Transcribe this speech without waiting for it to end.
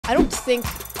I don't think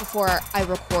before I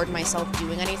record myself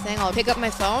doing anything. I'll pick up my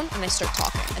phone and I start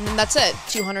talking. And then that's it.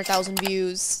 200,000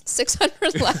 views,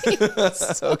 600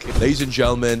 likes. Okay. Ladies and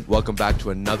gentlemen, welcome back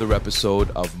to another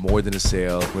episode of More Than a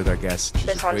Sale with our guest. She's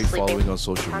a great following on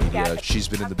social media. She's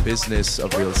been in the business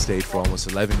of real estate for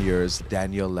almost 11 years.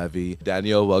 Danielle Levy.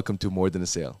 Danielle, welcome to More Than a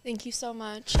Sale. Thank you so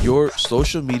much. Your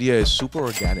social media is super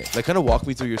organic. Like, kind of walk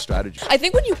me through your strategy. I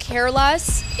think when you care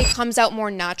less, it comes out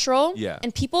more natural. Yeah.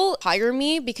 And people hire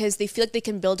me because they feel like they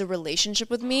can build a relationship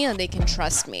with me and they can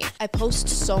trust me. I post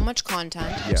so much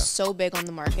content. I'm so big on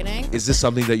the marketing. Is this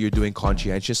something that you're doing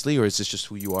conscientiously, or is this just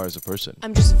who you are as a person?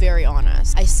 I'm just very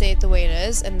honest. I say it the way it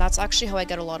is, and that's actually how I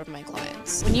get a lot of my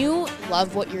clients. When you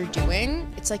love what you're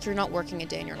doing, it's like you're not working a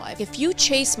day in your life. If you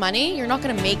chase money, you're not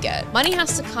gonna make it. Money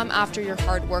has to come after your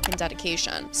hard work and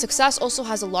dedication. Success also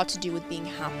has a lot to do with being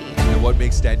happy. And what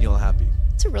makes Danielle happy?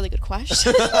 It's a really good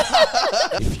question.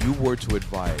 If you were to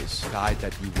advise, guide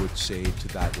that you would say to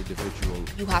that individual,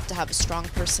 You have to have a strong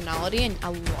personality and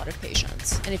a lot of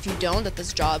patience. And if you don't, that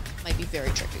this job might be very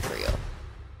tricky for you.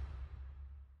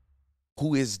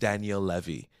 who is Danielle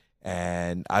Levy?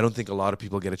 And I don't think a lot of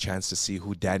people get a chance to see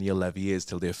who Danielle Levy is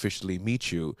till they officially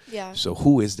meet you. Yeah. So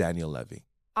who is Danielle Levy?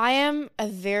 I am a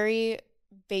very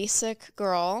basic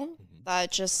girl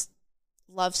that just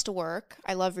loves to work.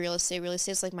 I love real estate. Real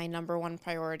estate is like my number one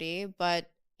priority. But,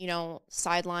 you know,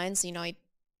 sidelines, I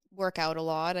work out a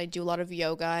lot. I do a lot of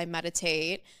yoga. I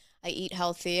meditate. I eat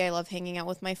healthy. I love hanging out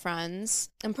with my friends.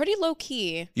 I'm pretty low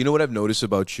key. You know what I've noticed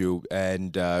about you,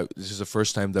 and this is the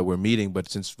first time that we're meeting,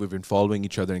 but since we've been following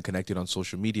each other and connected on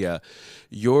social media,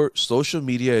 your social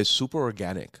media is super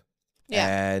organic. Yeah.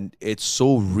 And it's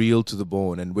so real to the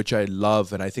bone, and which I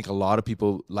love. And I think a lot of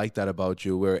people like that about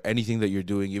you, where anything that you're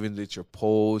doing, even if it's your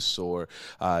posts or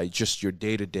just your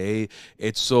day to day,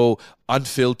 it's so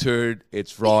unfiltered,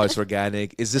 it's raw, it's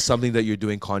organic. Is this something that you're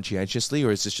doing conscientiously,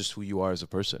 or is this just who you are as a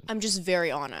person? I'm just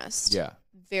very honest. Yeah.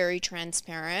 Very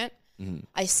transparent.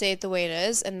 I say it the way it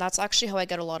is, and that's actually how I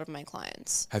get a lot of my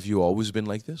clients. Have you always been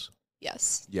like this?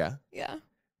 Yes. Yeah. Yeah.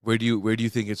 Where do you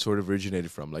think it sort of originated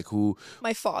from? Like who?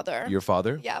 My father. Your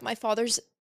father? Yeah, my father's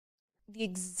the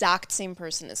exact same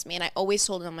person as me. And I always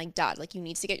told him, I'm like, Dad, like, you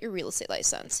need to get your real estate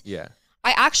license. Yeah.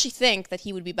 I actually think that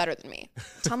he would be better than me. I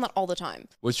tell him that all the time.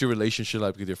 What's your relationship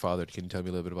like with your father? Can you tell me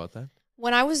a little bit about that?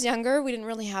 When I was younger, we didn't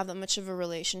really have that much of a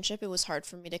relationship. It was hard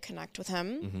for me to connect with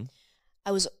him. I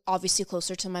was obviously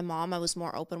closer to my mom. I was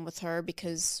more open with her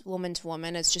because woman to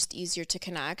woman, it's just easier to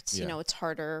connect. Yeah. You know, it's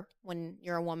harder when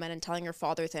you're a woman and telling your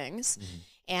father things.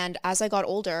 And as I got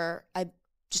older, I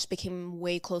just became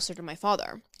way closer to my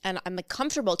father. And I'm like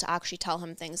comfortable to actually tell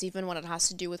him things, even when it has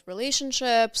to do with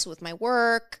relationships, with my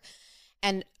work.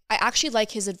 And I actually like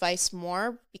his advice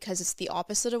more because it's the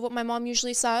opposite of what my mom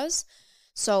usually says.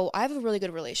 So I have a really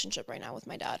good relationship right now with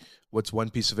my dad. What's one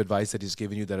piece of advice that he's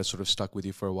given you that has sort of stuck with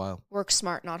you for a while? Work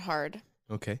smart, not hard.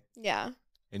 Okay. Yeah.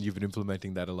 And you've been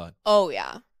implementing that a lot. Oh,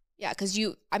 yeah. Yeah, because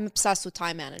I'm obsessed with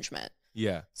time management.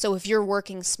 Yeah. So if you're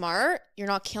working smart, you're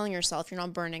not killing yourself. You're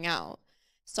not burning out.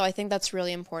 So I think that's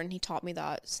really important. He taught me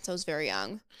that since I was very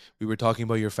young. We were talking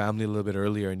about your family a little bit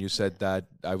earlier, and you said that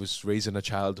I was raised in a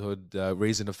childhood,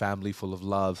 raised in a family full of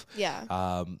love.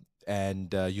 Yeah.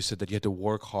 And you said that you had to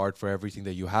work hard for everything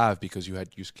that you have because you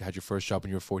had your first job when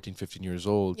you were 14, 15 years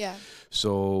old. Yeah.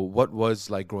 So what was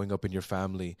like growing up in your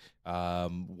family?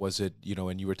 Was it,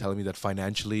 and you were telling me that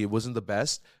financially it wasn't the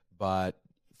best, but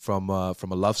from a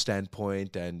love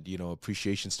standpoint and,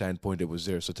 appreciation standpoint, it was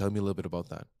there. So tell me a little bit about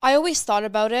that. I always thought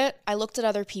about it. I looked at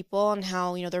other people and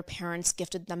how, their parents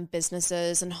gifted them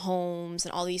businesses and homes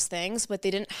and all these things, but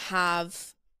they didn't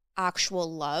have actual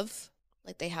love.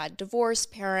 Like they had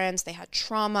divorced parents, they had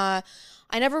trauma.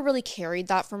 I never really carried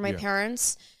that from my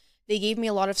parents. They gave me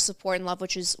a lot of support and love,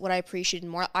 which is what I appreciated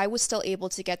more. I was still able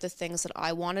to get the things that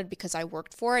I wanted because I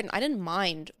worked for it, and I didn't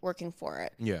mind working for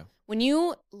it. Yeah. When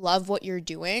you love what you're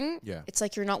doing, Yeah. it's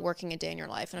like you're not working a day in your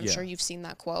life. And I'm sure you've seen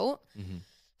that quote. Mm-hmm.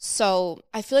 So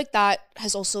I feel like that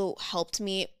has also helped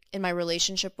me in my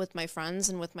relationship with my friends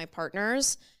and with my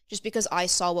partners, just because I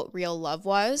saw what real love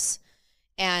was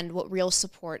and what real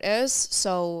support is.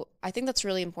 So I think that's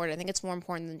really important. I think it's more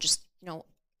important than just,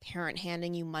 parent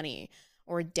handing you money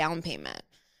or a down payment.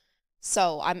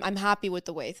 So I'm happy with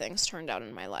the way things turned out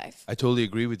in my life. I totally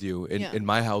agree with you. Yeah. In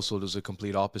my household, it was a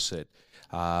complete opposite.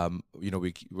 You know,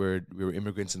 we were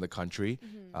immigrants in the country,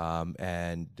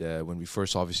 and when we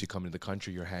first obviously come into the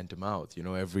country, you're hand to mouth. You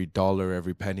know, every dollar,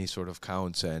 every penny sort of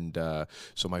counts. And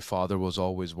so my father was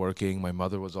always working, my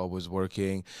mother was always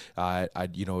working.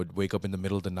 I'd would wake up in the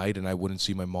middle of the night and I wouldn't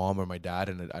see my mom or my dad,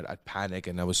 and I'd panic.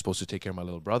 And I was supposed to take care of my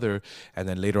little brother, and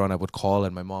then later on I would call,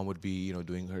 and my mom would be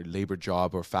doing her labor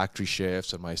job or factory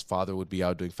shifts, and my father would be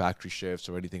out doing factory shifts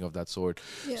or anything of that sort.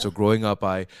 Yeah. So growing up,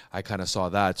 I kind of saw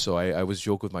that. So I was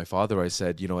joke with my father. I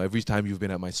said, every time you've been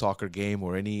at my soccer game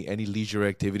or any leisure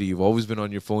activity, you've always been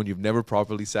on your phone. You've never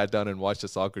properly sat down and watched a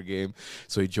soccer game.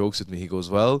 So he jokes with me. He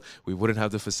goes, well, we wouldn't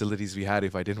have the facilities we had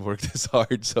if I didn't work this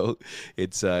hard. So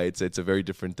it's a very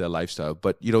different lifestyle.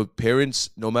 But parents,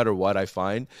 no matter what, I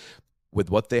find with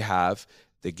what they have,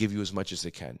 they give you as much as they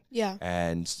can. Yeah.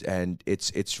 And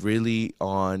it's really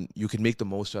on, you can make the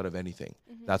most out of anything.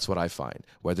 That's what I find.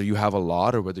 Whether you have a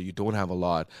lot or whether you don't have a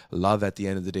lot, love at the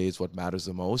end of the day is what matters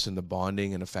the most, and the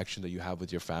bonding and affection that you have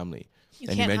with your family. You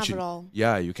can't have it all.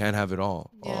 Yeah, you can't have it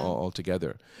all, Yeah. all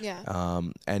together. Yeah.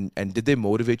 And did they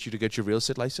motivate you to get your real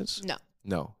estate license? No.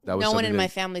 No. That was No one something in my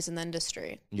that- family's in the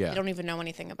industry. Yeah. They don't even know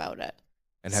anything about it.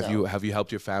 And So- have you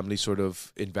helped your family sort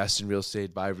of invest in real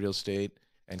estate, buy real estate,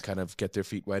 and kind of get their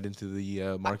feet wet into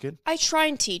the market? I try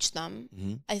and teach them.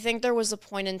 Mm-hmm. I think there was a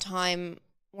point in time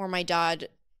where my dad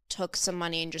took some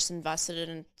money and just invested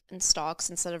it in stocks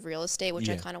instead of real estate, which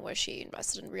I Yeah. kind of wish he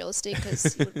invested in real estate because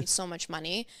it would be so much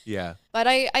money. Yeah. But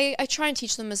I try and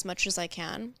teach them as much as I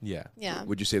can. Yeah. Yeah.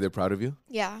 Would you say they're proud of you?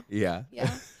 Yeah. Yeah. Yeah.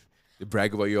 They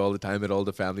brag about you all the time at all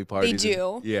the family They parties.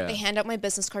 do. Yeah. They hand out my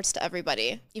business cards to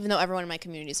everybody, even though everyone in my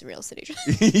community is a real estate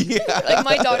agent. Yeah. Like,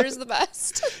 my daughter's the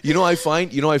best. I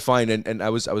find, and I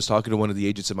was talking to one of the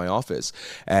agents in my office,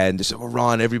 and they said, well,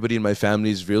 Ron, everybody in my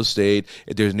family is real estate.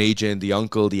 There's an agent, the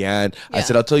uncle, the aunt. I Yeah.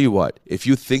 said, I'll tell you what, if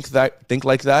you think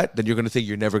like that, then you're going to think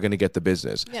you're never going to get the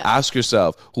business. Yeah. Ask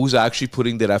yourself, who's actually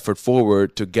putting that effort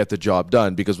forward to get the job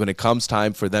done? Because when it comes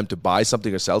time for them to buy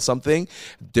something or sell something,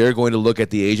 they're going to look at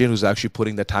the agent who's actually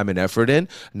putting the time and effort in,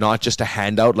 not just a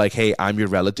handout like, hey, I'm your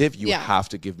relative. You Yeah. have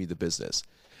to give me the business.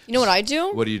 You know what I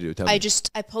do? What do you do? Tell me.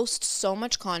 I post so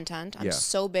much content. I'm Yeah.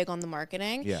 so big on the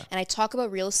marketing. Yeah. And I talk about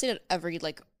real estate at every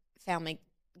family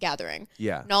gathering.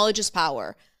 Yeah. Knowledge is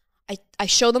power. I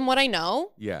show them what I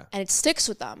know, Yeah. and it sticks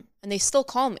with them, and they still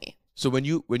call me. So when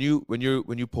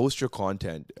you post your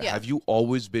content, Yeah. have you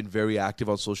always been very active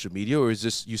on social media, or is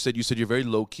this, you said you're very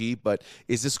low key, but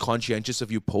is this conscientious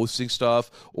of you posting stuff,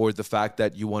 or the fact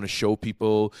that you want to show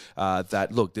people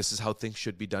that, look, this is how things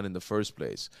should be done in the first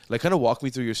place? Like, kind of walk me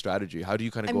through your strategy. How do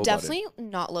you kind of I'm go about it? definitely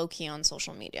not low key on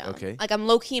social media. Okay. Like, I'm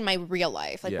low key in my real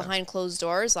life, like Yeah. behind closed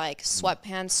doors, like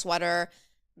sweatpants, sweater,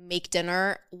 make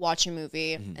dinner, watch a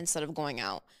movie instead of going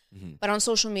out. But on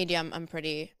social media, I'm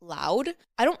pretty loud.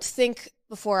 I don't think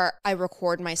before I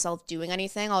record myself doing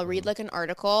anything, I'll read like an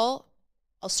article,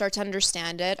 I'll start to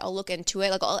understand it, I'll look into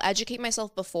it, like I'll educate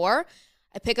myself before.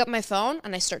 I pick up my phone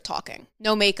and I start talking.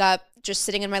 No makeup, just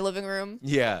sitting in my living room.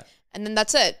 Yeah. And then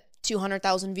that's it.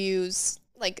 200,000 views,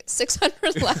 like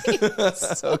 600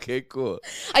 likes. Okay, cool.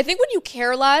 I think when you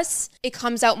care less, it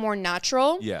comes out more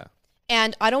natural. Yeah.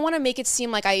 And I don't want to make it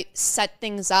seem like I set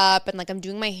things up and like I'm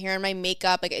doing my hair and my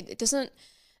makeup. Like it's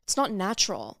not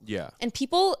natural. Yeah. And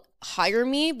people hire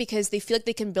me because they feel like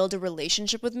they can build a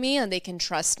relationship with me and they can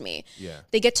trust me. Yeah.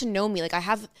 They get to know me. Like I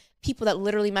have people that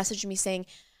literally message me saying,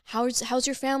 how's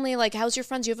your family? Like, how's your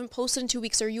friends? You haven't posted in 2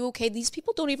 weeks. Are you okay? These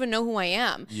people don't even know who I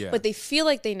am. Yeah. But they feel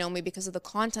like they know me because of the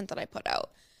content that I put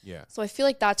out. Yeah. So I feel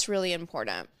like that's really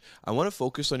important. I want to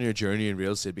focus on your journey in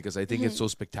real estate because I think it's so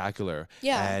spectacular.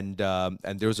 Yeah. And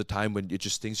there was a time when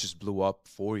things just blew up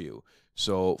for you.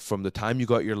 So from the time you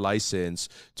got your license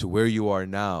to where you are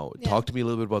now, Yeah. talk to me a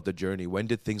little bit about the journey. When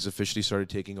did things officially started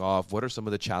taking off? What are some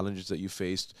of the challenges that you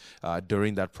faced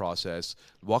during that process?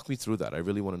 Walk me through that. I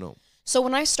really want to know. So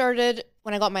when I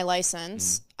got my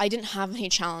license, I didn't have any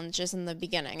challenges in the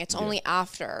beginning. It's only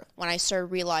after when I started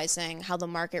realizing how the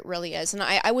market really is. And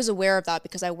I was aware of that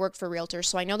because I work for realtors.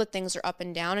 So I know that things are up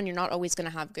and down and you're not always going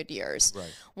to have good years.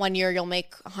 Right. One year you'll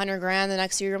make 100 grand. The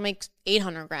next year you'll make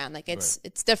 800 grand. Like it's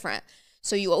different.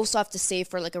 So you also have to save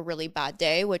for like a really bad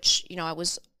day, which, I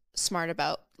was smart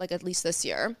about, like at least this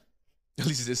year. At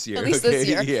least this year. At least okay? this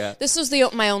year. Yeah. This was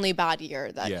my only bad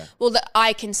year that, Yeah. that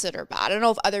I consider bad. I don't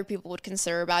know if other people would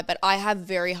consider bad, but I have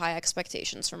very high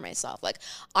expectations for myself. Like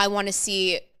I want to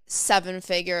see 7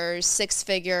 figures, 6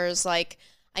 figures. Like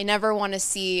I never want to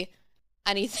see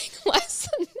anything less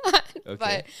than that.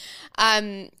 Okay.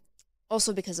 But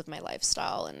also because of my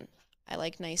lifestyle and I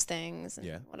like nice things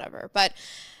and whatever. But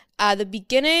At the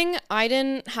beginning, I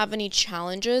didn't have any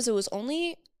challenges. It was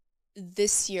only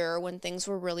this year when things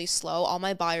were really slow. All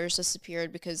my buyers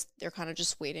disappeared because they're kind of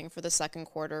just waiting for the second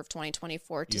quarter of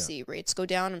 2024 to see rates go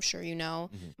down. I'm sure you know.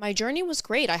 My journey was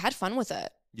great. I had fun with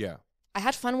it. Yeah. I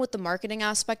had fun with the marketing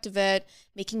aspect of it,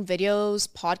 making videos,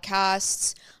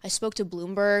 podcasts. I spoke to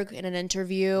Bloomberg in an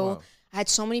interview. Wow. I had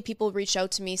so many people reach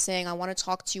out to me saying, I want to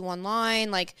talk to you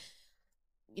online. Like,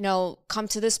 you know, come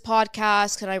to this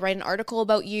podcast. Can I write an article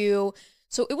about you?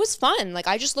 So it was fun. Like,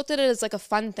 I just looked at it as like a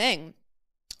fun thing.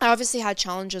 I obviously had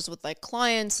challenges with like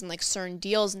clients and like certain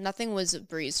deals. Nothing was a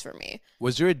breeze for me.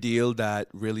 Was there a deal that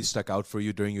really stuck out for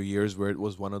you during your years where it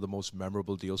was one of the most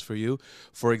memorable deals for you?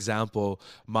 For example,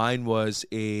 mine was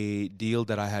a deal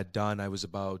that I had done. I was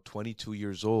about 22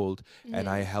 years old, and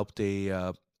I helped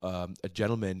a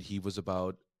gentleman. He was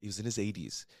in his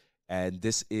 80s, and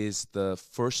this is the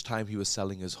first time he was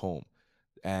selling his home.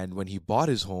 And when he bought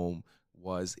his home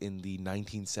was in the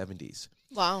 1970s.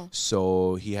 Wow.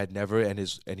 So he had never, and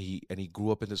he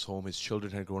grew up in this home. His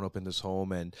children had grown up in this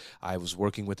home, and I was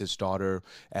working with his daughter,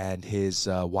 and his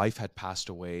wife had passed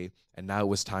away, and now it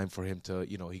was time for him to,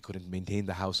 you know, he couldn't maintain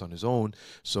the house on his own.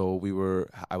 So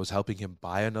I was helping him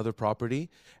buy another property,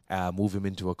 move him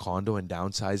into a condo and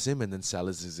downsize him, and then sell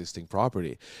his existing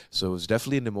property. So it was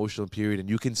definitely an emotional period, and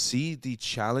you can see the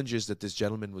challenges that this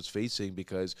gentleman was facing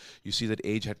because you see that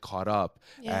age had caught up,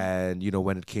 and, you know,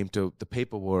 when it came to the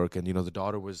paperwork, and, you know, the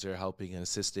daughter was there helping and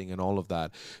assisting and all of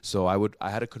that. So I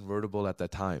had a convertible at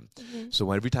that time.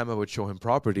 So every time I would show him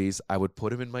properties, I would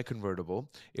put him in my convertible.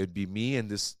 It would be me and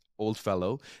this old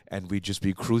fellow, and we'd just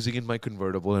be cruising in my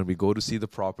convertible, and we go to see the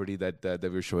property that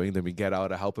we're showing. Then we get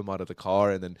out, I help him out of the car,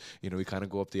 and then, you know, we kind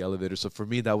of go up the elevator. So for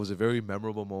me, that was a very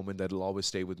memorable moment that'll always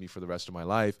stay with me for the rest of my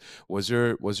life. Was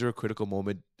there a critical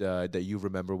moment that you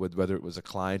remember, with whether it was a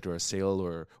client or a sale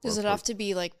or Does it have to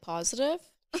be like positive?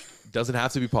 Doesn't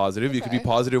have to be positive. You can be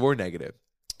positive or negative.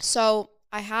 So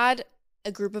I had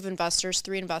a group of investors,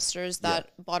 3 investors that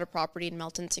bought a property in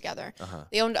Milton together.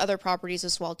 They owned other properties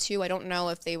as well too. I don't know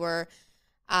if they were,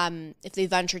 if they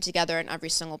ventured together in every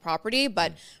single property,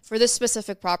 but for this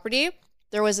specific property,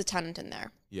 there was a tenant in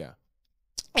there. Yeah.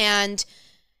 And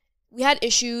we had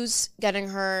issues getting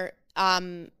her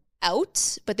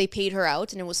out, but they paid her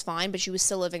out and it was fine, but she was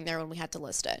still living there when we had to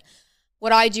list it.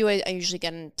 What I do, I usually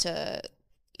get into,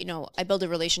 you know, I build a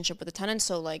relationship with the tenant,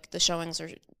 so like the showings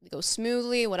go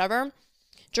smoothly, whatever.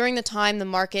 During the time, the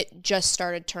market just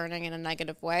started turning in a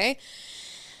negative way.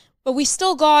 But we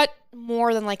still got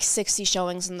more than like 60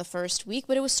 showings in the first week,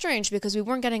 but it was strange because we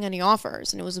weren't getting any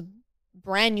offers, and it was a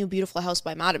brand new, beautiful house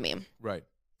by Mattamy. Right.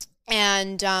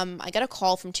 And I got a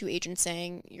call from 2 agents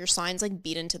saying, your sign's like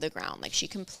beat into the ground. Like, she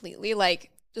completely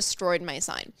like destroyed my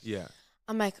sign. Yeah.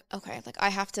 I'm like, okay, like I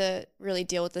have to really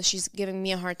deal with this. She's giving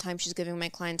me a hard time. She's giving my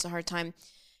clients a hard time.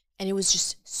 And it was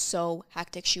just so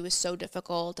hectic. She was so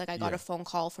difficult. Like, I got a phone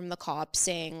call from the cops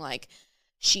saying like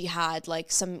she had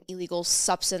like some illegal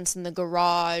substance in the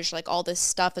garage, like all this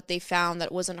stuff that they found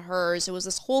that wasn't hers. It was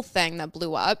this whole thing that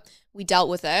blew up. We dealt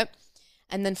with it.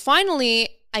 And then finally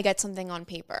I get something on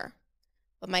paper,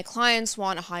 but my clients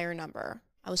want a higher number.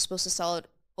 I was supposed to sell it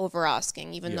over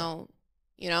asking, even though,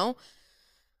 you know,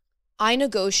 I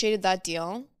negotiated that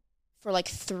deal for like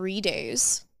 3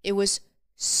 days. It was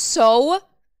so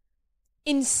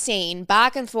insane.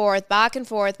 Back and forth, back and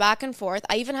forth, back and forth.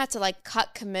 I even had to like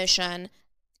cut commission.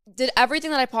 Did everything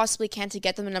that I possibly can to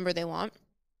get them the number they want.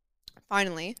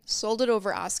 Finally, sold it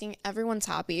over asking. Everyone's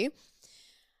happy.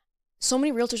 So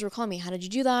many realtors were calling me, how did you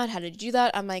do that? How did you do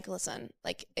that? I'm like, listen,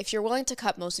 like if you're willing to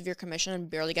cut most of your commission and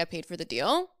barely get paid for the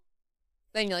deal,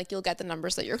 then you'll get the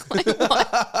numbers that your client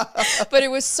wants. But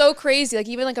it was so crazy. Like,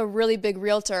 even like a really big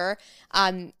realtor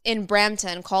in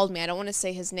Brampton called me. I don't want to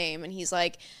say his name. And he's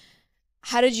like,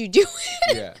 how did you do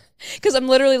it? Yeah. Because I'm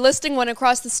literally listing one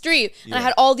across the street. And I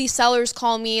had all these sellers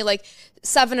call me, like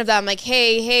 7 of them, like,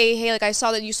 hey, like I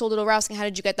saw that you sold it over asking, how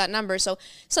did you get that number? So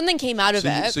something came out of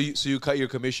it. So you cut your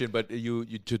commission, but you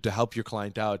to help your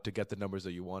client out to get the numbers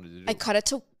that you wanted to do. I cut it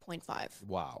to 0.5.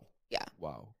 Wow. Yeah.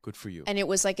 Wow. Good for you. And it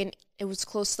was like it was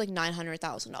close to like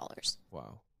 $900,000.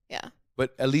 Wow. Yeah.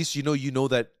 But at least you know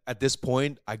that at this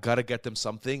point I gotta get them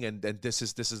something, and this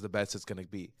is the best it's gonna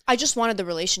be. I just wanted the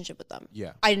relationship with them.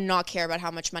 Yeah. I did not care about how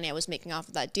much money I was making off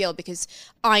of that deal because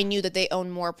I knew that they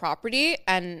own more property,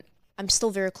 and I'm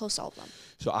still very close to all of them.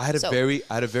 So I had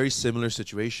a very similar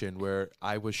situation where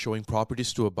I was showing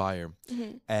properties to a buyer,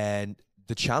 and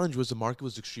the challenge was the market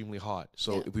was extremely hot.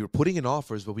 So we were putting in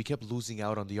offers, but we kept losing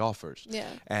out on the offers. Yeah.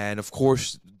 And of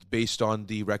course, based on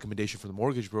the recommendation from the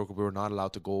mortgage broker, we were not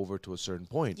allowed to go over to a certain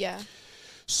point. Yeah.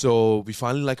 So we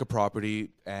finally like a property,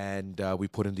 and we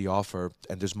put in the offer,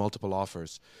 and there's multiple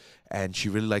offers, and she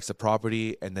really likes the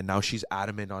property, and then now she's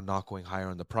adamant on not going higher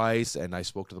on the price. And I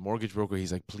spoke to the mortgage broker.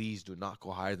 He's like, please do not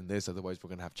go higher than this, otherwise we're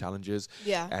gonna have challenges.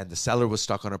 Yeah. And the seller was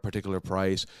stuck on a particular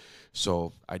price,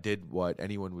 so I did what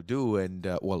anyone would do, and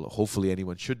well, hopefully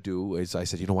anyone should do, is I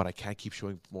said, you know what, I can't keep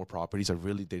showing more properties. They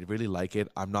really like it.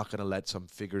 I'm not gonna let some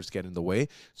figures get in the way.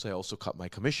 So I also cut my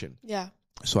commission. Yeah.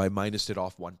 So I minused it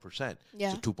off 1%.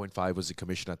 Yeah. So 2.5 was the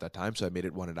commission at that time. So I made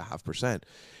it 1.5%.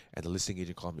 And the listing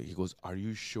agent called me. He goes, "Are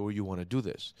you sure you want to do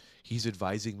this?" He's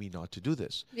advising me not to do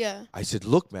this. Yeah. I said,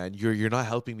 "Look, man, you're not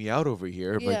helping me out over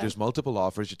here. Like, Yeah. there's multiple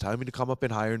offers. You're telling me to come up in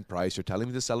higher in price. You're telling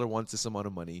me the seller wants this amount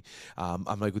of money.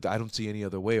 I'm like, I don't see any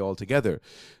other way altogether."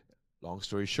 Long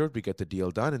story short, we get the deal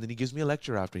done, and then he gives me a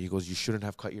lecture after. He goes, "You shouldn't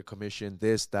have cut your commission,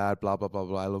 this, that, blah, blah, blah,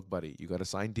 blah." I look, buddy, you got a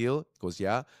signed deal? He goes,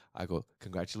 "Yeah." I go,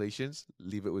 "Congratulations.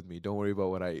 Leave it with me. Don't worry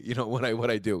about what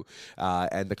I do."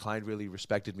 And the client really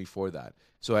respected me for that.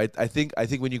 So I think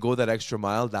when you go that extra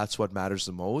mile, that's what matters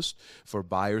the most for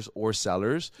buyers or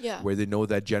sellers, Yeah. where they know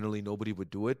that generally nobody would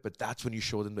do it, but that's when you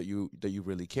show them that you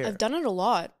really care. I've done it a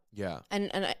lot. Yeah.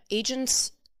 And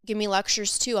agents give me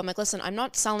lectures too. I'm like, listen, I'm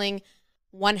not selling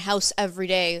one house every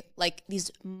day like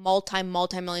these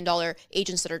multi-million dollar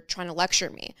agents that are trying to lecture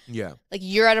me. Yeah. Like,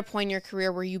 you're at a point in your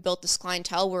career where you built this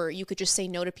clientele where you could just say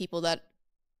no to people that,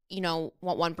 want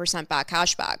 1% back,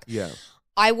 cash back. Yeah.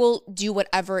 I will do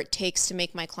whatever it takes to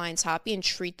make my clients happy and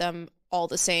treat them all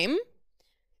the same.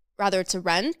 Rather it's a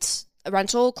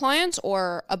rental client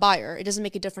or a buyer. It doesn't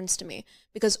make a difference to me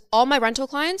because all my rental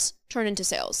clients turn into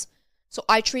sales. So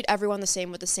I treat everyone the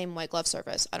same with the same white glove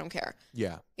service. I don't care.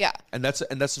 Yeah. Yeah. And that's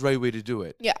the right way to do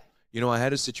it. Yeah. I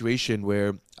had a situation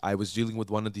where I was dealing with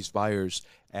one of these buyers,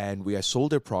 and I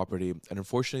sold their property, and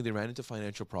unfortunately they ran into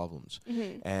financial problems.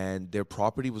 Mm-hmm. And their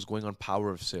property was going on power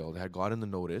of sale. They had gotten the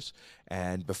notice,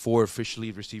 and before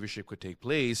officially receivership could take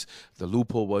place, the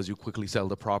loophole was you quickly sell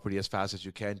the property as fast as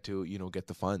you can to, get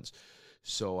the funds.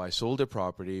 So I sold their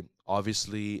property.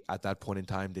 Obviously, at that point in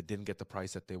time, they didn't get the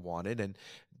price that they wanted. And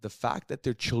the fact that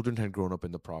their children had grown up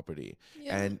in the property.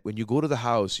 Yeah. And when you go to the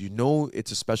house,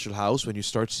 it's a special house when you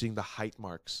start seeing the height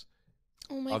marks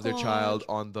of their child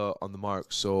on the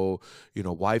mark. So,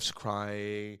 wife's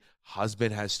crying,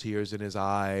 husband has tears in his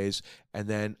eyes. And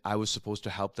then I was supposed to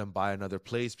help them buy another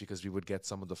place because we would get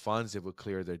some of the funds, they would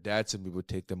clear their debts, and we would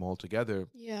take them all together.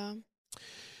 Yeah.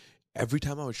 Every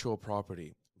time I would show a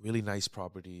property, really nice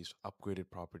properties, upgraded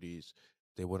properties,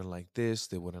 they wouldn't like this,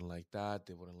 they wouldn't like that,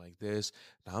 they wouldn't like this.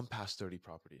 Now I'm past 30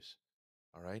 properties.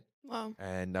 All right. Wow.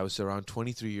 And I was around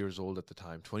 23 years old at the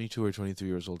time, 22 or 23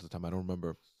 years old at the time. I don't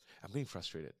remember. I'm getting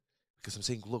frustrated because I'm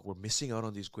saying, look, we're missing out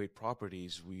on these great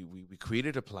properties. We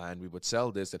created a plan. We would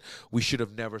sell this, and we should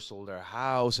have never sold our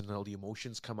house. And all the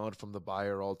emotions come out from the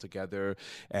buyer altogether,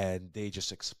 and they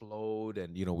just explode.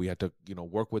 And, we had to,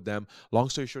 work with them. Long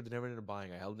story short, they never ended up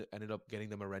buying. Ended up getting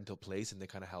them a rental place, and they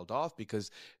kind of held off because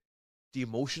the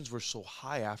emotions were so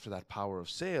high after that power of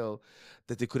sale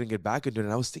that they couldn't get back into it.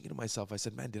 And I was thinking to myself, I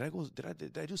said, man, did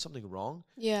I do something wrong?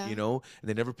 Yeah. And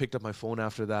they never picked up my phone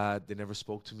after that. They never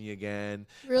spoke to me again.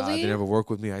 Really? They never worked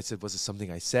with me. I said, was it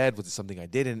something I said? Was it something I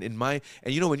did? And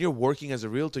when you're working as a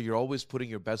realtor, you're always putting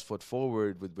your best foot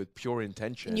forward with pure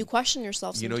intention. And you question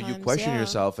yourself sometimes. You question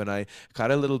yourself. And I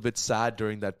got a little bit sad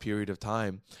during that period of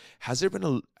time. Has there been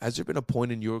a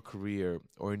point in your career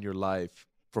or in your life,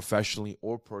 professionally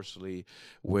or personally,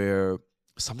 where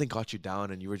something got you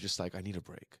down and you were just like, I need a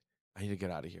break. I need to get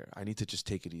out of here. I need to just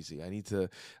take it easy. I need to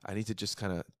just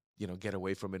kind of, get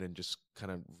away from it and just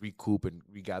kind of recoup and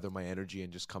regather my energy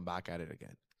and just come back at it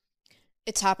again?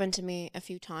 It's happened to me a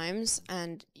few times,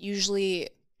 and usually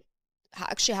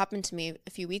actually happened to me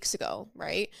a few weeks ago,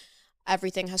 right?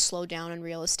 Everything has slowed down in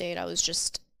real estate. I was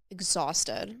just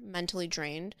exhausted, mentally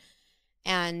drained.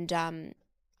 And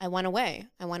I went away.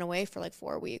 I went away for like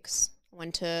 4 weeks. I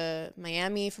went to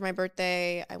Miami for my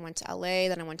birthday. I went to LA.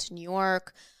 Then I went to New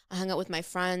York. I hung out with my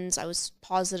friends. I was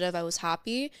positive. I was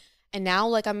happy. And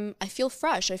now I feel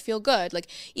fresh. I feel good. Like,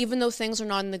 even though things are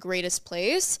not in the greatest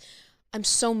place, I'm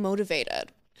so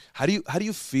motivated. How do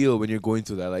you feel when you're going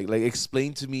through that? Like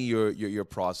explain to me your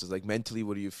process. Like, mentally,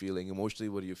 what are you feeling? Emotionally,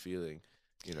 what are you feeling?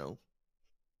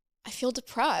 I feel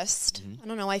depressed. Mm-hmm. I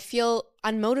don't know. I feel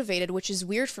unmotivated, which is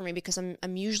weird for me because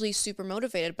I'm usually super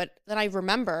motivated. But then I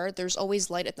remember there's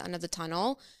always light at the end of the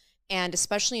tunnel. And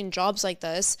especially in jobs like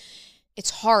this,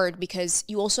 it's hard because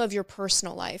you also have your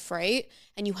personal life, right?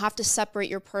 And you have to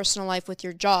separate your personal life with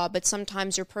your job. But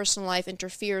sometimes your personal life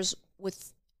interferes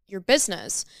with your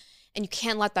business, and you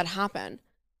can't let that happen.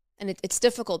 And it's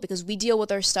difficult because we deal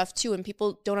with our stuff too. And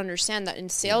people don't understand that in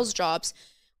sales jobs,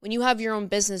 When you have your own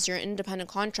business, you're an independent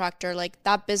contractor, like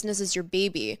that business is your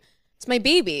baby. It's my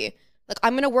baby. Like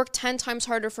I'm going to work 10 times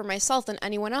harder for myself than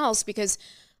anyone else because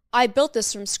I built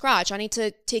this from scratch. I need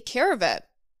to take care of it.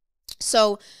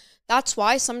 So that's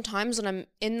why sometimes when I'm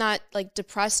in that like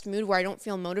depressed mood where I don't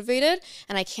feel motivated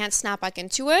and I can't snap back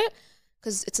into it,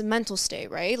 because it's a mental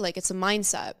state, right? Like it's a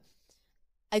mindset.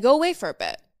 I go away for a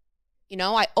bit. You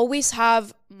know, I always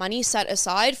have money set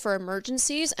aside for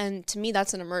emergencies. And to me,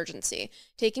 that's an emergency.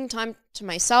 Taking time to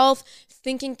myself,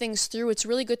 thinking things through. It's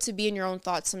really good to be in your own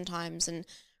thoughts sometimes and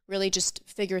really just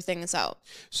figure things out.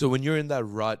 So when you're in that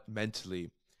rut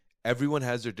mentally, everyone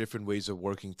has their different ways of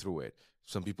working through it.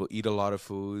 Some people eat a lot of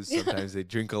foods. Sometimes they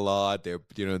drink a lot.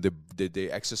 They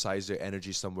exercise their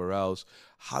energy somewhere else.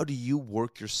 How do you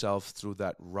work yourself through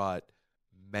that rut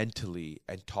mentally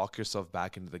and talk yourself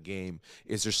back into the game?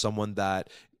 Is there someone that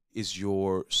is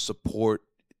your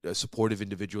supportive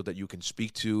individual that you can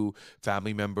speak to,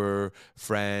 family member,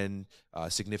 friend,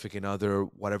 significant other,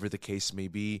 whatever the case may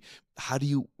be? How do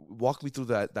you walk me through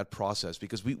that process?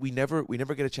 Because we never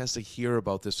get a chance to hear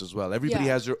about this as well. Everybody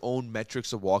has their own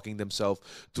metrics of walking themselves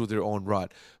through their own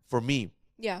rut. For me,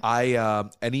 I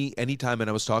any time, and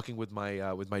I was talking with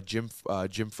my gym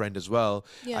friend as well.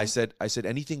 I said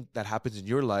anything that happens in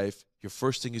your life, your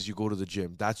first thing is you go to the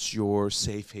gym. That's your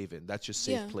safe haven. That's your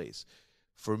safe place.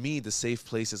 For me, the safe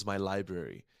place is my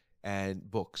library and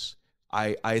books.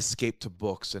 I escape to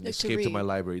books and escape to my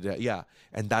library.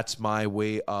 And that's my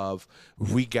way of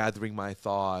regathering my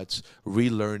thoughts,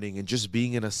 relearning, and just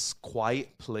being in a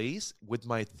quiet place with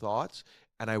my thoughts.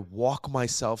 And I walk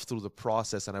myself through the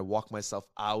process and I walk myself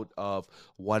out of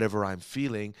whatever I'm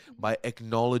feeling by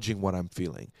acknowledging what I'm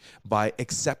feeling, by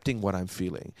accepting what I'm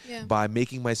feeling, by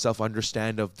making myself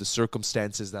understand of the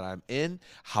circumstances that I'm in,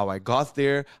 how I got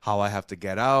there, how I have to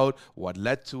get out, what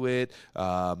led to it,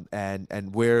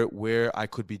 and where I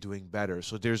could be doing better.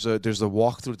 So there's a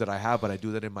walkthrough that I have, but I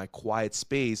do that in my quiet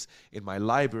space in my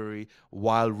library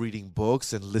while reading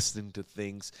books and listening to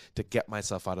things to get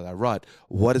myself out of that rut.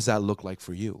 What does that look like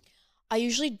for you? I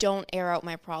usually don't air out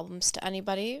my problems to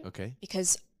anybody. Okay.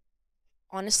 Because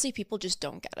honestly, people just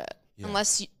don't get it.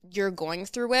 Unless you're going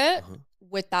through it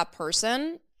with that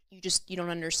person, you don't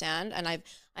understand. And I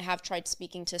have tried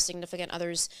speaking to significant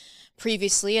others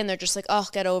previously, and they're just like, oh,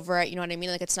 get over it. You know what I mean?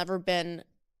 Like, it's never been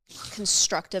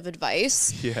constructive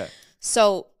advice.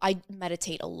 So I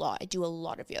meditate a lot. I do a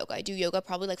lot of yoga. I do yoga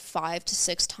probably like 5 to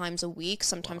 6 times a week,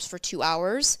 sometimes for 2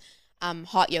 hours.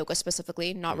 Hot yoga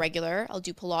specifically, not regular. I'll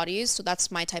do Pilates. So that's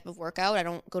my type of workout. I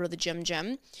don't go to the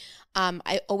gym.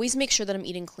 I always make sure that I'm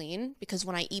eating clean because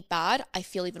when I eat bad, I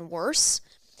feel even worse.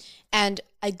 And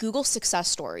I Google success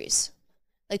stories,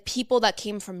 like people that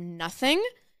came from nothing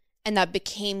and that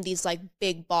became these like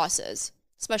big bosses,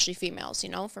 especially females, you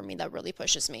know, for me, that really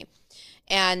pushes me.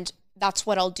 And that's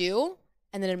what I'll do.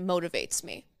 And then it motivates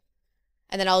me.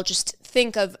 And then I'll just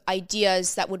think of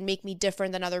ideas that would make me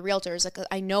different than other realtors. Like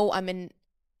I know I'm in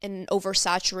an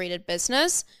oversaturated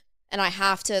business and I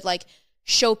have to like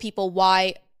show people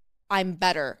why I'm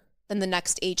better than the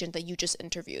next agent that you just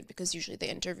interviewed, because usually they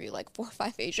interview like 4 or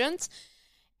 5 agents.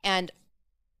 And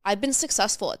I've been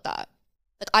successful at that.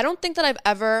 Like I don't think that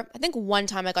I think one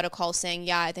time I got a call saying,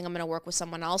 yeah, I think I'm going to work with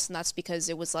someone else. And that's because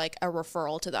it was like a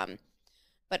referral to them.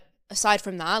 But aside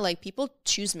from that, like people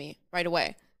choose me right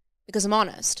away. Because I'm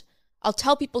honest. I'll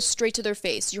tell people straight to their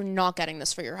face, you're not getting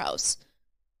this for your house.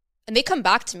 And they come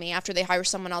back to me after they hire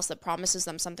someone else that promises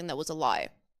them something that was a lie.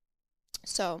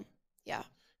 So, yeah.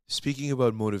 Speaking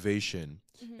about motivation,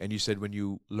 and you said when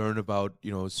you learn about,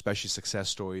 especially success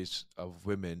stories of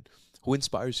women, who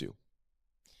inspires you?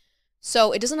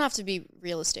 So it doesn't have to be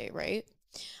real estate, right?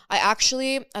 I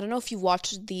don't know if you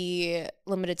watched the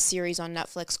limited series on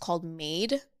Netflix called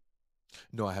Made.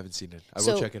 No, I haven't seen it. I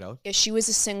will check it out. Yeah, she was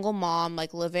a single mom,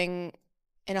 like living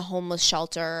in a homeless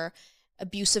shelter,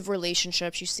 abusive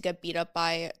relationship. She used to get beat up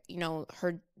by,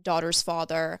 her daughter's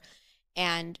father.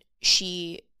 And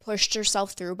she pushed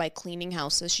herself through by cleaning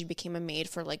houses. She became a maid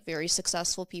for like very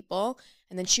successful people.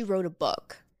 And then she wrote a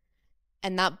book.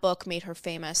 And that book made her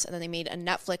famous. And then they made a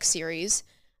Netflix series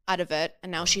out of it.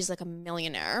 And now she's like a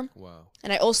millionaire. Wow.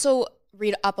 And I also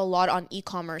read up a lot on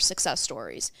e-commerce success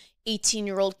stories.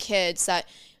 18-year-old kids that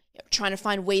are trying to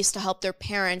find ways to help their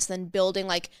parents, then building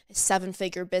like a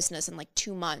 7-figure business in like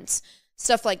 2 months.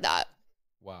 Stuff like that.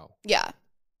 Wow. Yeah.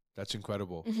 That's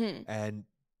incredible. And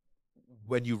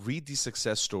when you read these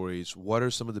success stories, what are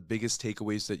some of the biggest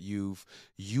takeaways that you've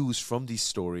used from these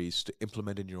stories to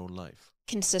implement in your own life?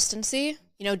 Consistency.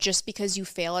 Just because you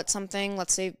fail at something,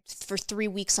 let's say for 3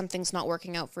 weeks something's not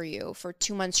working out for you, for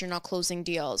 2 months you're not closing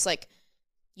deals, like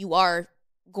you are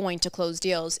going to close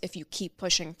deals if you keep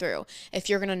pushing through. If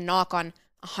you're going to knock on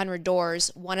 100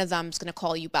 doors, one of them's going to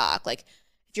call you back. Like,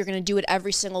 if you're going to do it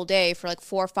every single day for like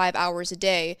 4 or 5 hours a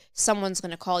day, someone's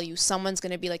going to call you. Someone's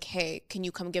going to be like, hey, can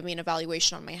you come give me an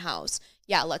evaluation on my house?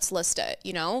 Yeah, let's list it.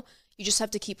 You know, you just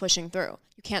have to keep pushing through.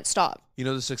 You can't stop. You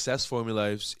know, the success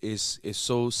formula is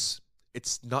so,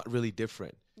 it's not really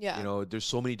different. Yeah. You know, there's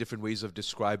so many different ways of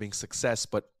describing success,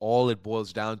 but all it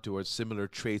boils down to are similar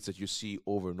traits that you see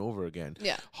over and over again.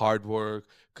 Yeah. Hard work,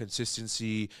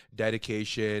 consistency,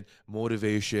 dedication,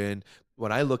 motivation.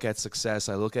 When I look at success,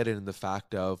 I look at it in the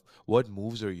fact of what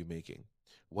moves are you making?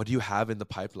 What do you have in the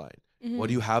pipeline? Mm-hmm. What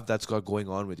do you have that's got going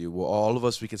on with you? Well, all of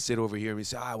us, we can sit over here and we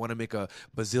say, I want to make a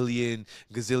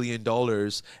gazillion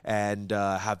dollars and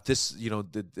have this, you know,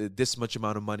 this much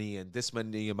amount of money and this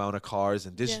many amount of cars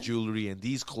and this jewelry and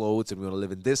these clothes, and we want to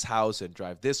live in this house and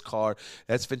drive this car.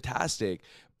 That's fantastic.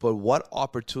 But what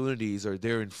opportunities are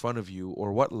there in front of you,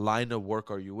 or what line of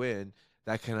work are you in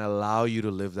that can allow you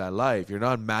to live that life? You're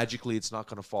not magically, it's not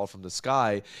going to fall from the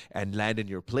sky and land in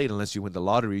your plate unless you win the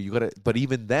lottery. You gotta, but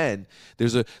even then,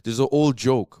 there's an old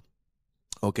joke.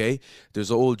 Okay,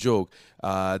 there's an old joke.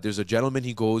 There's a gentleman,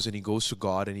 he goes to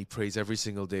God and he prays every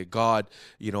single day. God,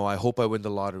 you know, I hope I win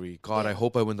the lottery. God, I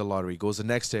hope I win the lottery. Goes the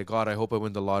next day. God, I hope I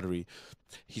win the lottery.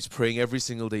 He's praying every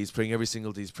single day. He's praying every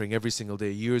single day. He's praying every single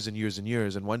day, years and years and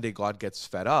years. And one day God gets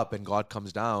fed up and God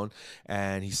comes down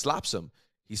and he slaps him.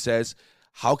 He says,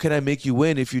 how can I make you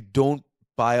win if you don't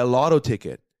buy a lotto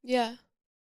ticket? Yeah.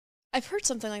 I've heard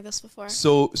something like this before.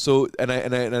 So it's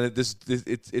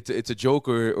a joke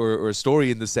or a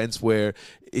story in the sense where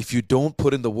if you don't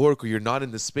put in the work or you're not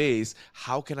in the space,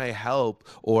 how can I help,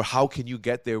 or how can you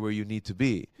get there where you need to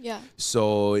be? Yeah.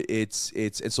 So and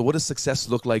so what does success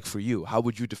look like for you? How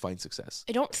would you define success?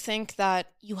 I don't think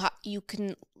that you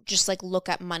can just like look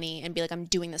at money and be like, I'm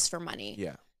doing this for money.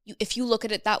 Yeah. If you look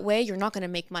at it that way, you're not going to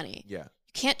make money. Yeah.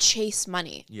 You can't chase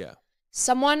money. Yeah.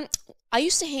 I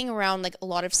used to hang around like a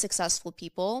lot of successful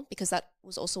people because that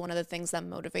was also one of the things that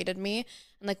motivated me.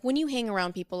 And like when you hang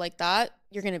around people like that,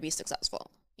 you're going to be successful.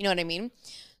 You know what I mean?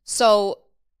 So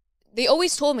they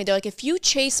always told me, they're like, if you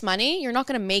chase money, you're not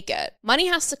going to make it. Money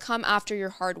has to come after your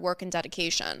hard work and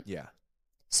dedication. Yeah.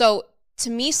 So to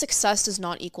me, success does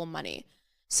not equal money.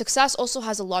 Success also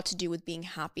has a lot to do with being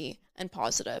happy and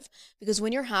positive, because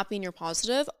when you're happy and you're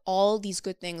positive, all these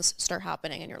good things start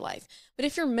happening in your life. But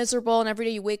if you're miserable and every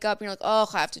day you wake up and you're like, oh,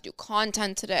 I have to do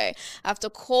content today, I have to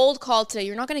cold call today,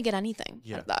 you're not going to get anything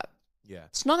out of that. Yeah.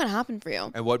 It's not going to happen for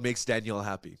you. And what makes Danielle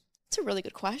happy? It's a really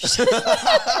good question.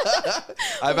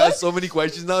 I've asked so many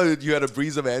questions now that you had a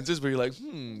breeze of answers, but you're like,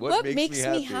 what makes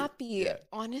me happy? Yeah.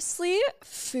 Honestly,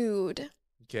 food.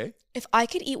 Okay. If I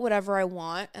could eat whatever I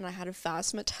want and I had a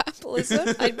fast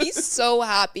metabolism, I'd be so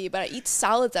happy. But I eat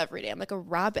salads every day. I'm like a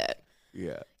rabbit.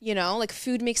 Yeah. You know, like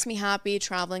food makes me happy.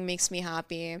 Traveling makes me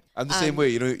happy. I'm the same way.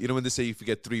 You know when they say if you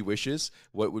get 3 wishes,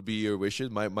 what would be your wishes?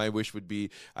 My wish would be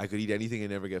I could eat anything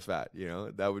and never get fat. You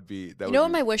know, that would be. You know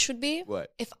what my wish would be?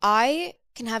 What? If I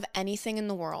can have anything in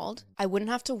the world, I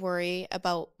wouldn't have to worry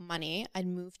about money. I'd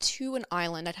move to an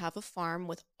island. I'd have a farm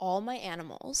with all my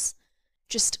animals,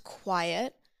 just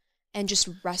quiet, and just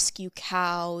rescue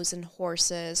cows and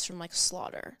horses from like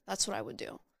slaughter. That's what I would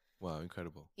do. Wow,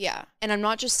 incredible. Yeah. And I'm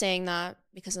not just saying that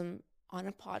because I'm on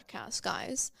a podcast,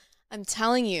 guys. I'm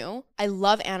telling you, I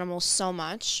love animals so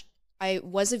much. I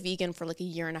was a vegan for like a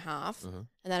year and a half, and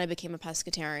then I became a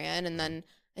pescatarian, and then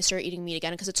I started eating meat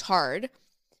again because it's hard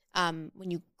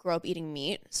when you grow up eating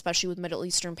meat, especially with Middle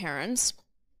Eastern parents.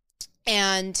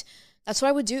 And that's what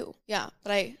I would do. Yeah.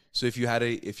 But so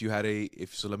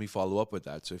so let me follow up with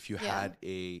that. So if you had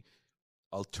a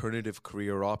alternative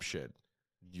career option,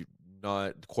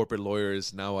 not corporate lawyer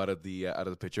is now out of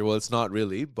the picture. Well, it's not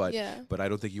really, but I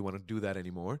don't think you want to do that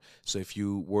anymore. So if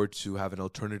you were to have an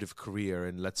alternative career,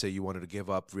 and let's say you wanted to give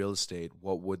up real estate,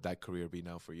 what would that career be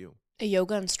now for you? A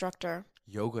yoga instructor.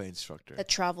 Yoga instructor. That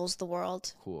travels the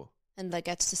world. Cool. And that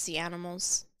gets to see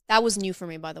animals. That was new for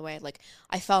me, by the way. Like,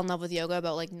 I fell in love with yoga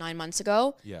about like 9 months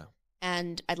ago. Yeah.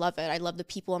 And I love it. I love the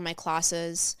people in my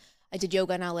classes. I did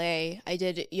yoga in LA. I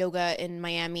did yoga in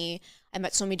Miami. I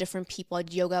met so many different people. I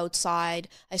did yoga outside.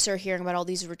 I started hearing about all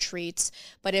these retreats.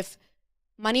 But if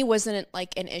money wasn't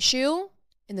like an issue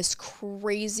in this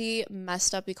crazy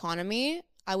messed up economy,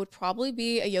 I would probably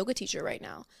be a yoga teacher right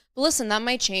now. But listen, that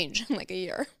might change in like a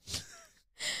year.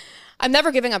 I'm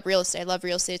never giving up real estate. I love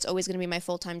real estate. It's always going to be my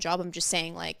full-time job. I'm just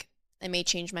saying, like, I may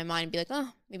change my mind and be like,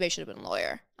 oh, maybe I should have been a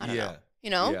lawyer. I don't know. You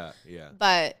know? Yeah.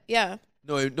 But, yeah.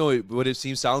 What it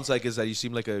sounds like is that you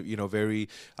seem like a very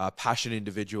passionate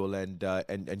individual, and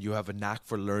you have a knack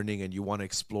for learning, and you want to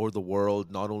explore the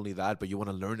world. Not only that, but you want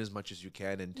to learn as much as you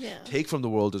can and take from the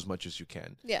world as much as you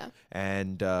can. Yeah.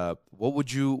 And what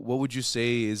would you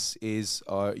say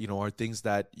are things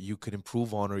that you could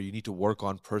improve on, or you need to work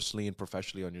on personally and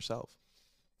professionally on yourself?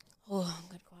 Oh,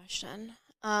 good question.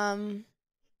 I'm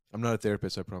not a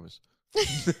therapist, I promise.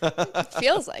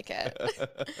 Feels like it.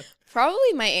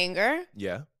 Probably my anger.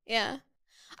 Yeah. Yeah.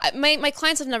 My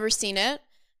clients have never seen it,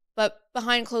 but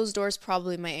behind closed doors,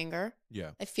 probably my anger.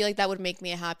 Yeah. I feel like that would make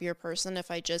me a happier person if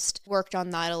I just worked on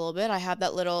that a little bit. I have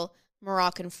that little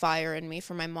Moroccan fire in me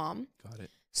from my mom. Got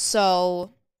it.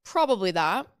 So probably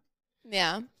that.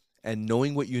 Yeah. And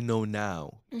knowing what you know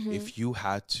now, if you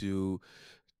had to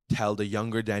tell the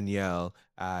younger Danielle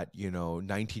at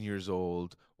 19 years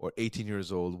old or 18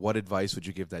 years old, what advice would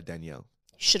you give that Danielle?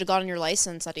 You should have gotten your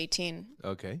license at 18.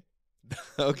 Okay.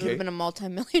 You would have been a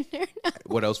multimillionaire now.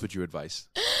 What else would you advise?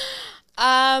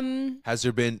 Has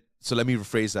there been, so let me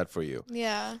rephrase that for you.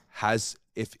 Yeah.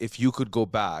 If you could go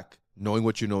back, knowing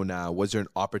what you know now, was there an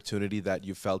opportunity that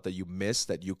you felt that you missed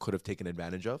that you could have taken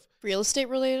advantage of? Real estate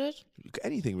related?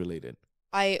 Anything related.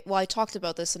 I talked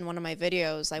about this in one of my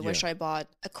videos. I wish I bought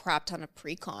a crap ton of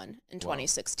pre-con in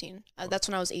 2016. That's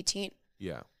when I was 18.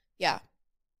 Yeah. Yeah.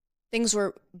 Things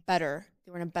were better.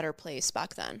 They were in a better place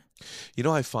back then.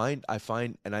 I find,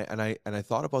 and I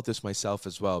thought about this myself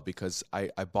as well, because I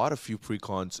bought a few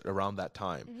pre-cons around that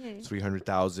time,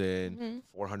 300,000,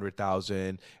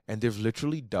 400,000, and they've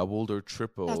literally doubled or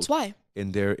tripled. That's why.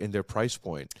 In their price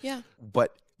point. Yeah.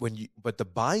 But the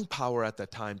buying power at that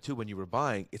time too, when you were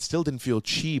buying, it still didn't feel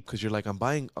cheap, because you're like, I'm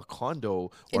buying a condo,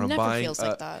 or I'm buying. It never feels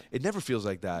like that. It never feels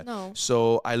like that. No.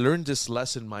 So I learned this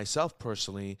lesson myself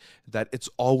personally, that it's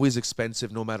always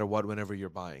expensive no matter what, whenever you're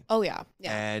buying. Oh yeah.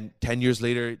 Yeah. And 10 years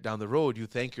later down the road, you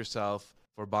thank yourself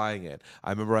for buying it.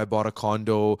 I remember I bought a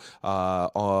condo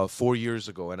 4 years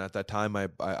ago, and at that time I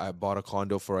bought a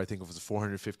condo for, I think it was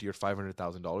 $450,000 or $500,000,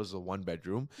 a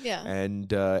 1-bedroom. Yeah.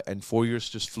 And 4 years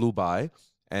just flew by.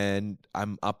 And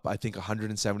I'm up, I think,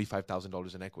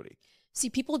 $175,000 in equity. See,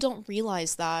 people don't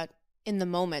realize that in the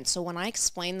moment. So when I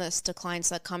explain this to clients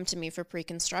that come to me for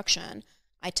pre-construction,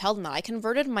 I tell them that I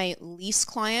converted my lease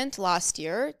client last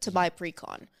year to buy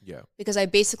pre-con. Yeah. Because I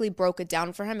basically broke it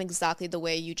down for him exactly the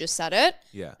way you just said it.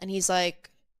 Yeah. And he's like,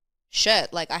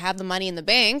 shit, like I have the money in the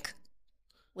bank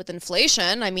with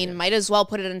inflation. I mean, might as well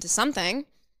put it into something.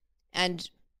 And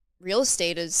real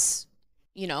estate is,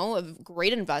 a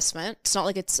great investment. It's not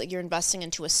like it's like you're investing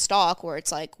into a stock where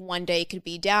it's like one day it could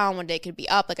be down, one day it could be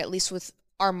up. Like, at least with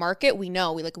our market, we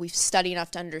know, we've studied enough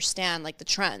to understand like the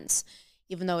trends,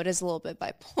 even though it is a little bit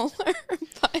bipolar.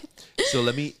 But so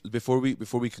let me, before we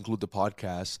conclude the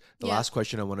podcast, the last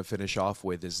question I want to finish off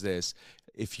with is this: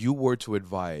 if you were to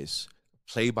advise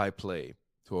play by play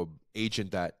to an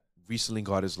agent that recently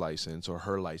got his license or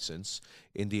her license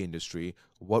in the industry,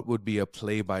 what would be a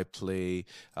play by play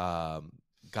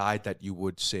guide that you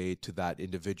would say to that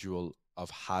individual of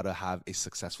how to have a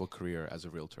successful career as a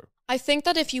realtor? I think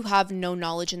that if you have no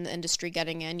knowledge in the industry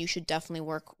getting in, you should definitely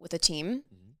work with a team.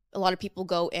 A lot of people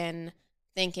go in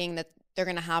thinking that they're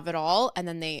going to have it all, and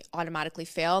then they automatically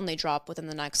fail and they drop within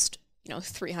the next,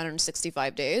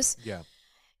 365 days. Yeah.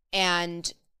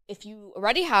 And if you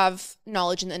already have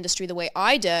knowledge in the industry the way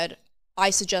I did,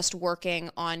 I suggest working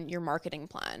on your marketing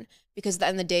plan, because at the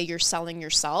end of the day, you're selling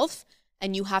yourself.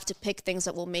 And you have to pick things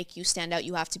that will make you stand out.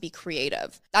 You have to be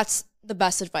creative. That's the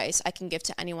best advice I can give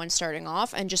to anyone starting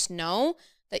off. And just know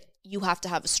that you have to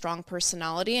have a strong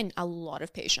personality and a lot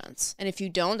of patience. And if you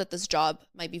don't, that this job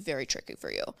might be very tricky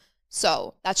for you.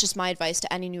 So that's just my advice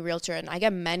to any new realtor. And I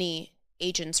get many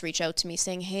agents reach out to me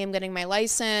saying, hey, I'm getting my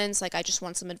license. Like, I just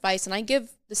want some advice. And I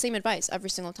give the same advice every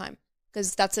single time,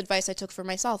 because that's advice I took for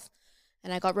myself.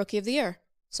 And I got Rookie of the Year.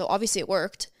 So obviously it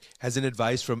worked. Has an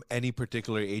advice from any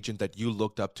particular agent that you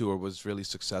looked up to or was really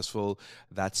successful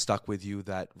that stuck with you,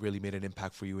 that really made an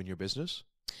impact for you in your business?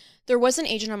 There was an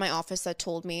agent in my office that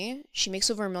told me, she makes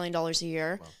over $1 million a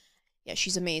year. Wow. Yeah,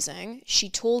 she's amazing. She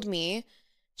told me,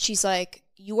 she's like,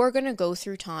 you are going to go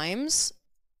through times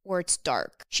where it's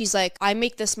dark. She's like, I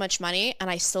make this much money and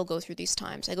I still go through these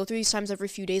times. I go through these times every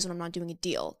few days when I'm not doing a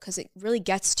deal, because it really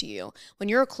gets to you. When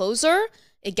you're a closer,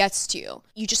 it gets to you.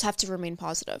 You just have to remain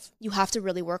positive. You have to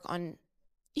really work on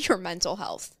your mental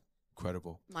health.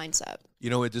 Incredible. mindset. You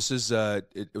know, this is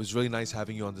it was really nice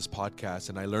having you on this podcast,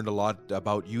 and I learned a lot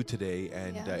about you today,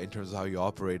 and in terms of how you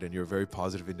operate, and you're a very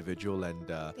positive individual, and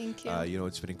Thank you. you know,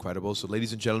 it's been incredible. So,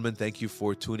 ladies and gentlemen, thank you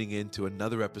for tuning in to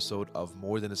another episode of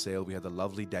More Than a Sale. We had the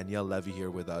lovely Danielle Levy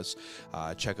here with us.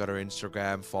 Check out our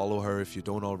Instagram, follow her if you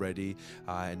don't already,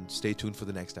 and stay tuned for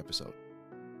the next episode.